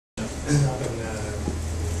up and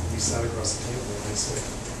we sat across the table, and I said,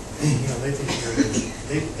 you know, they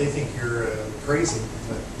think you're crazy,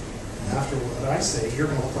 but after what I say, you're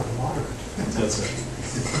going to look like a moderate. That's right.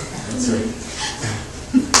 That's right.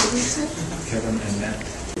 Kevin and Matt.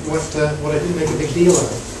 What I didn't make a big deal of,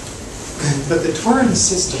 but the Torrens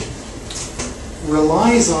system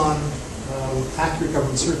relies on accurate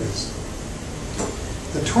government surveys.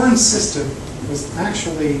 The Torrens system was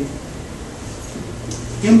actually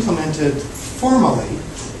implemented formally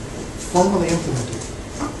implemented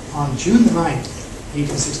on June the 9th,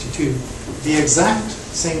 1862, the exact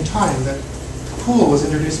same time that Poole was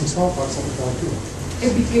introducing smallpox up in Vancouver. It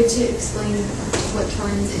would be good to explain what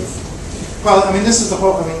Torrens is. Well, I mean, this is a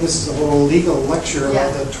whole legal lecture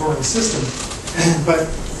about the Torrens system. But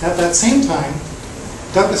at that same time,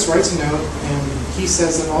 Douglas writes a note, and he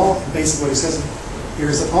says that basically what he says here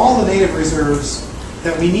is that all the native reserves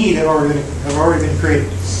that we need have already been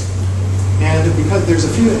created. And because there's a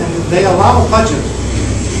few, and they allow a budget.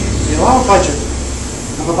 They allow a budget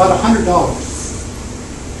of about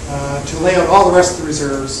 $100 to lay out all the rest of the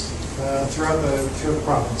reserves throughout the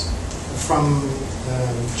province. From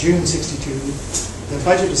June '62, the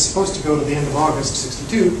budget is supposed to go to the end of August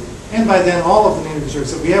 '62, and by then all of the native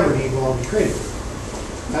reserves that we ever need will all be created.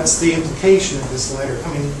 That's the implication of this letter.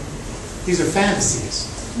 I mean, these are fantasies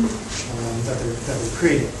that they're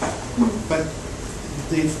creating, but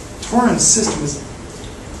the Torrens system is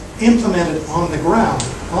implemented on the ground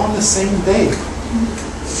on the same day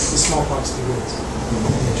the smallpox begins in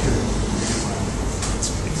the interior. It's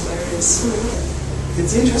pretty hilarious.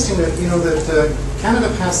 It's interesting that that Canada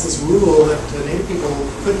passed this rule that Native people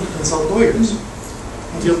couldn't consult lawyers.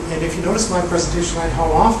 And if you notice my presentation tonight, how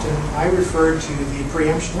often I refer to the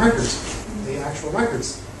preemption records, the actual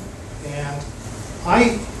records. And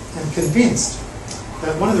I am convinced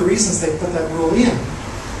that one of the reasons they put that rule in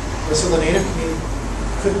was so the Native community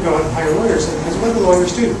couldn't go out and hire lawyers. And because what do the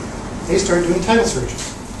lawyers do? They started doing title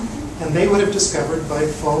searches. And they would have discovered, by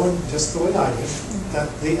following just the way I did, that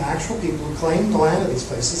the actual people who claimed the land of these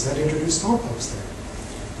places had introduced smallpox there.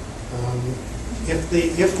 If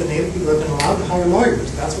the Native people had been allowed to hire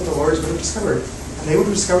lawyers, that's what the lawyers would have discovered. And they would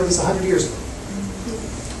have discovered this 100 years ago.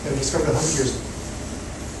 They would have discovered it 100 years ago.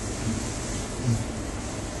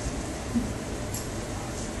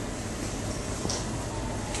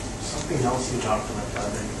 Something else you talked about the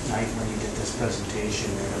other night when you did this presentation,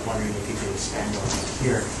 and I'm wondering if you could expand on it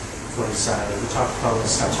here, was you talked about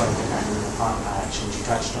this stuff like the kind of the pot match, and you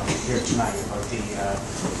touched on it here tonight about the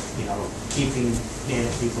keeping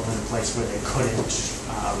Native people in a place where they couldn't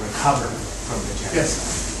recover from the genocide. Yes.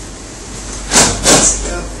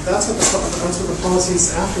 That's what the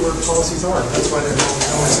policies, afterward policies are. That's why there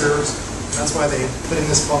are no reserves. That's why they put in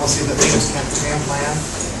this policy that natives can't preempt land.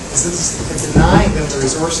 Is this denying them the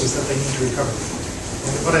resources that they need to recover.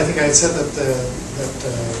 And what I think I had said that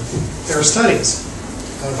there are studies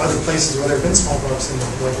of other places where there have been smallpox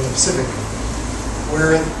like in the Pacific,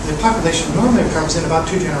 where the population normally recovers in about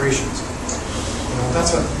 2 generations.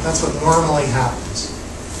 That's what normally happens.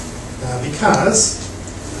 Because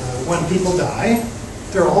when people die,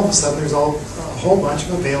 all of a sudden there's a whole bunch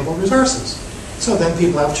of available resources. So then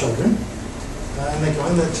people have children, and they go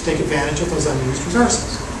in to take advantage of those unused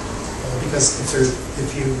resources. Because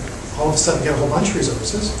if you all of a sudden get a whole bunch of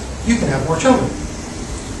resources, you can have more children.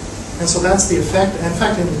 And so that's the effect. In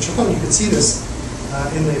fact, in the children, you can see this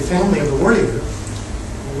in the family of the warrior,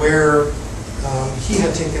 where he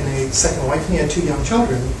had taken a second wife and he had 2 young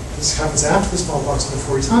children. This happens after the smallpox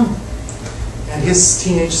before he's hung. And his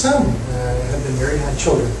teenage son had been married and had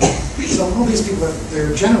children. So all these people,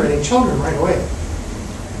 they're generating children right away.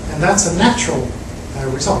 And that's a natural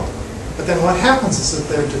result. But then what happens is that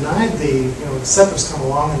they're denied the, settlers come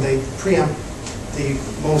along and they preempt the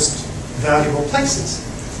most valuable places.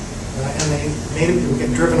 And the Native people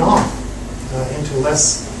get driven off into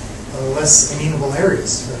less amenable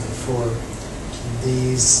areas for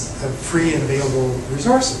these free and available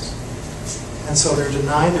resources. And so they're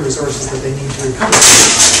denied the resources that they need to recover.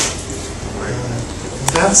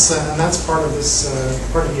 And that's part of this,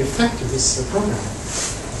 part of the effect of this program.